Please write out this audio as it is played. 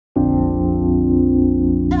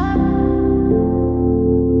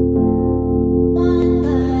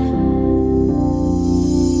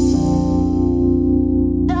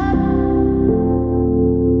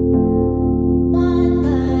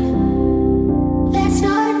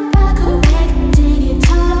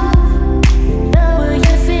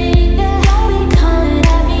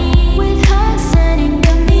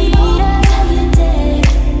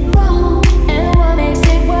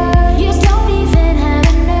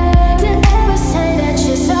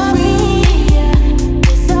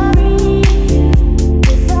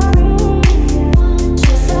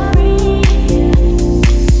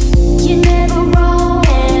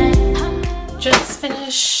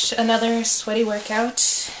another sweaty workout.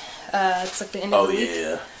 It's like the end of the week.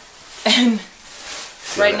 Yeah. And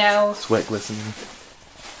right now, sweat glistening.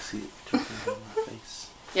 See it dripping on my face.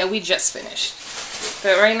 Yeah, we just finished.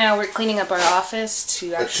 But right now we're cleaning up our office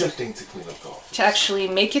to attempting to clean up the office. To actually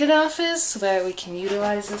make it an office so that we can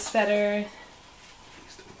utilize this better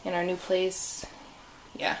in our new place.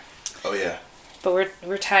 Yeah. Oh yeah. But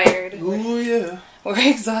we're tired. Oh yeah. We're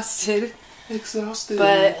exhausted. Exhausted.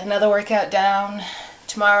 But another workout down.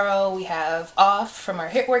 Tomorrow we have off from our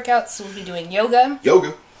HIIT workouts, so we'll be doing yoga.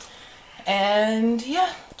 And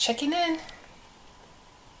yeah, checking in.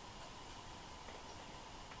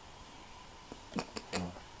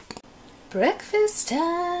 Breakfast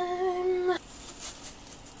time.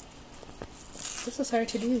 This is hard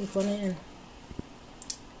to do with one hand.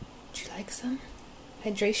 Would you like some?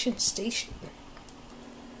 Hydration station.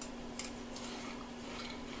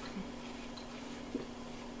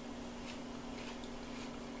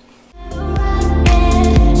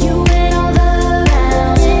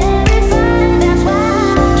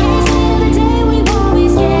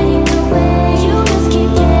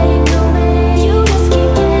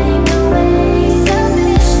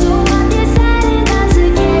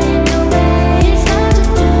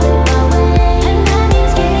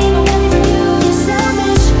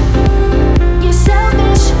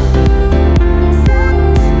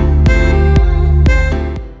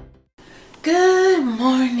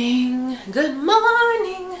 Good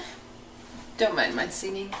morning! Don't mind my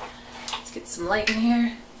singing. Let's get some light in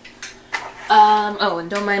here. Oh, and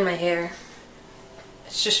don't mind my hair.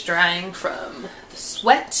 It's just drying from the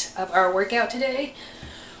sweat of our workout today.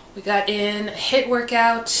 We got in a HIIT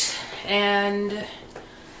workout and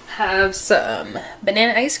have some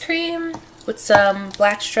banana ice cream with some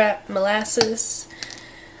blackstrap molasses,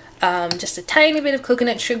 just a tiny bit of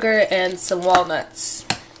coconut sugar and some walnuts.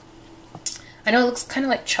 I know it looks kind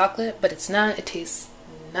of like chocolate, but it's not. It tastes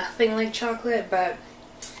nothing like chocolate, but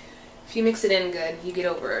if you mix it in good, you get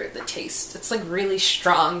over the taste. It's like really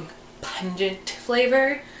strong, pungent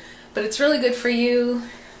flavor, but it's really good for you.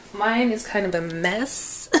 Mine is kind of a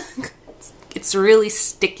mess. It's really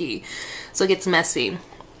sticky, so it gets messy.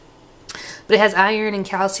 But it has iron and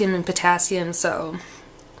calcium and potassium, so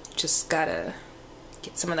just gotta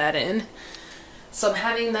get some of that in. So I'm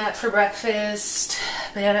having that for breakfast,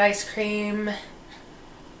 banana ice cream.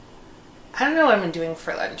 I don't know what I'm doing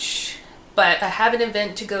for lunch, but I have an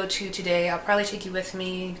event to go to today. I'll probably take you with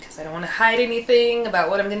me because I don't want to hide anything about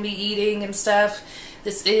what I'm going to be eating and stuff.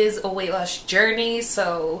 This is a weight loss journey,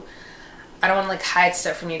 so I don't want to like hide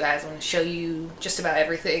stuff from you guys. I want to show you just about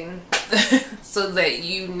everything so that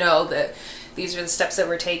you know that these are the steps that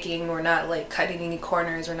we're taking. We're not like cutting any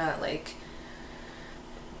corners. We're not like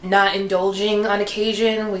not indulging on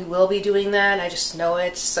occasion. We will be doing that. I just know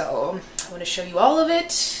it, so I want to show you all of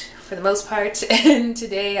it for the most part. And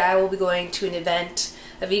today I will be going to an event,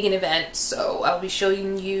 a vegan event, so I'll be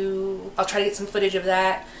showing you, I'll try to get some footage of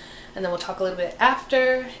that, and then we'll talk a little bit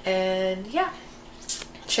after, and yeah,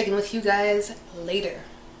 check in with you guys later.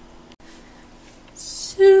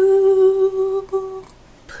 Soup.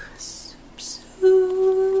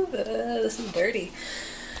 This is dirty.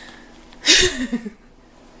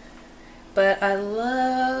 But I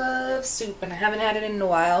love soup and I haven't had it in a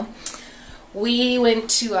while. We went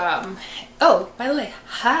to, oh, by the way,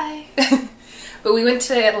 hi. But we went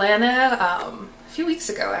to Atlanta a few weeks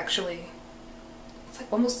ago, actually. It's like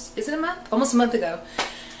almost, is it a month? Almost a month ago.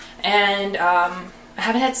 And I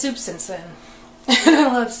haven't had soup since then. And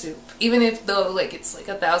I love soup. Even if though like it's like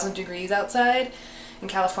 1,000 degrees outside in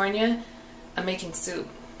California, I'm making soup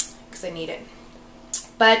because I need it.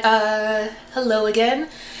 But hello again.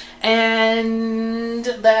 And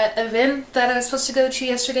that event that I was supposed to go to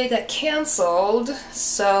yesterday got canceled,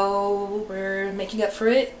 so we're making up for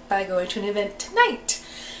it by going to an event tonight.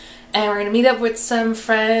 And we're gonna meet up with some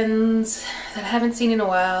friends that I haven't seen in a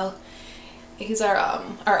while. He's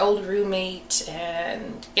our old roommate,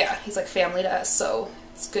 and yeah, he's like family to us, so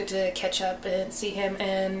it's good to catch up and see him.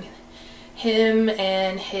 And him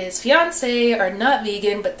and his fiance are not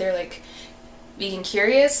vegan, but they're like vegan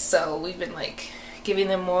curious, so we've been like giving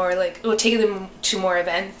them more, like, well, taking them to more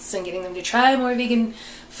events and getting them to try more vegan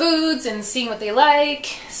foods and seeing what they like,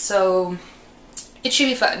 so it should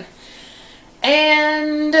be fun.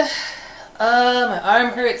 And my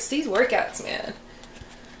arm hurts. These workouts, man,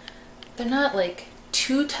 they're not like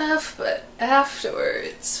too tough, but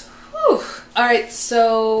afterwards, whew. Alright,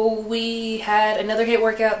 so we had another HIIT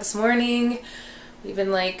workout this morning. We've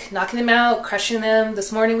been like knocking them out, crushing them.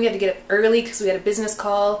 This morning we had to get up early because we had a business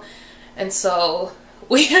call. And so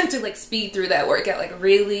we had to like speed through that workout, like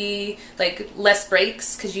really like less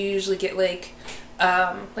breaks, because you usually get like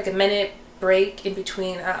like a minute break in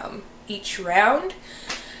between each round,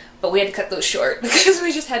 but we had to cut those short because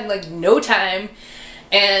we just had like no time,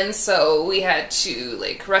 and so we had to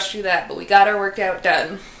like rush through that. But we got our workout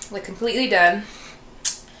done, like completely done,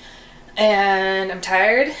 and I'm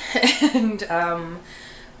tired. And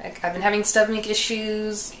I've been having stomach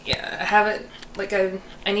issues. Yeah, I haven't, like,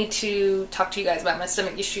 I need to talk to you guys about my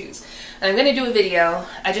stomach issues, and I'm gonna do a video.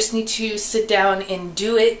 I just need to sit down and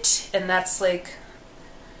do it, and that's like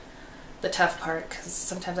the tough part, because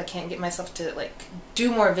sometimes I can't get myself to like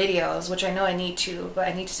do more videos, which I know I need to, but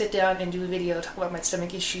I need to sit down and do a video, talk about my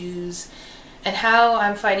stomach issues and how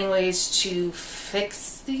I'm finding ways to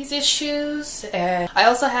fix these issues. And I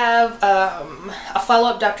also have a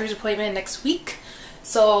follow-up doctor's appointment next week,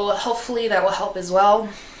 so hopefully that will help as well.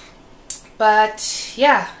 But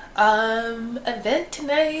yeah, event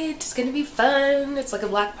tonight. It's gonna be fun. It's like a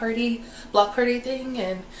block party thing,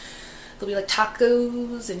 and there'll be like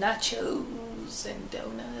tacos and nachos and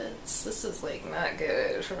donuts. This is like not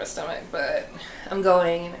good for my stomach, but I'm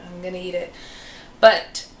going and I'm gonna eat it.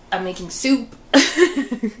 But I'm making soup.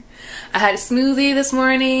 I had a smoothie this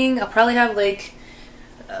morning. I'll probably have like,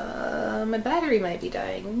 my battery might be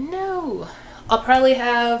dying. No. I'll probably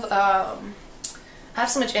have, I have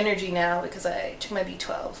so much energy now because I took my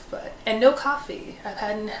B12, and no coffee. I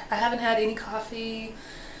haven't had any coffee,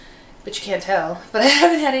 but you can't tell, but I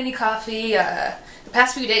haven't had any coffee the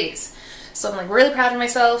past few days. So I'm like really proud of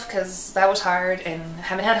myself because that was hard, and I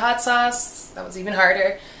haven't had hot sauce. That was even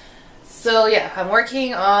harder. So yeah, I'm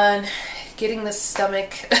working on getting this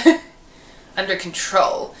stomach under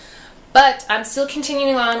control. But I'm still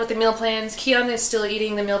continuing on with the meal plans. Keyon is still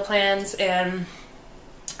eating the meal plans, and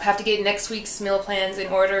I have to get next week's meal plans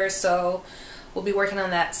in order, so we'll be working on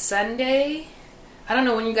that Sunday. I don't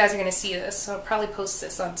know when you guys are going to see this, so I'll probably post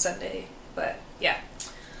this on Sunday, but yeah.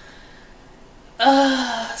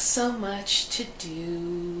 So much to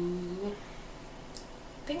do.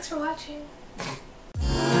 Thanks for watching.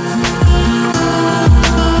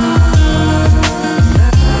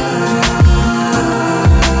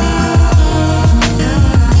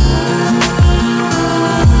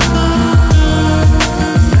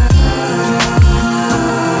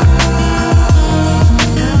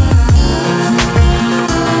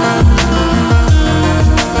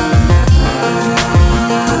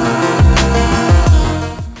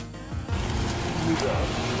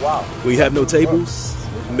 We have no tables,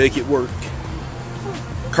 make it work.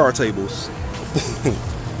 Car tables.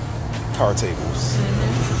 Car tables.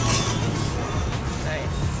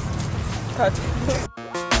 Nice. Car tables.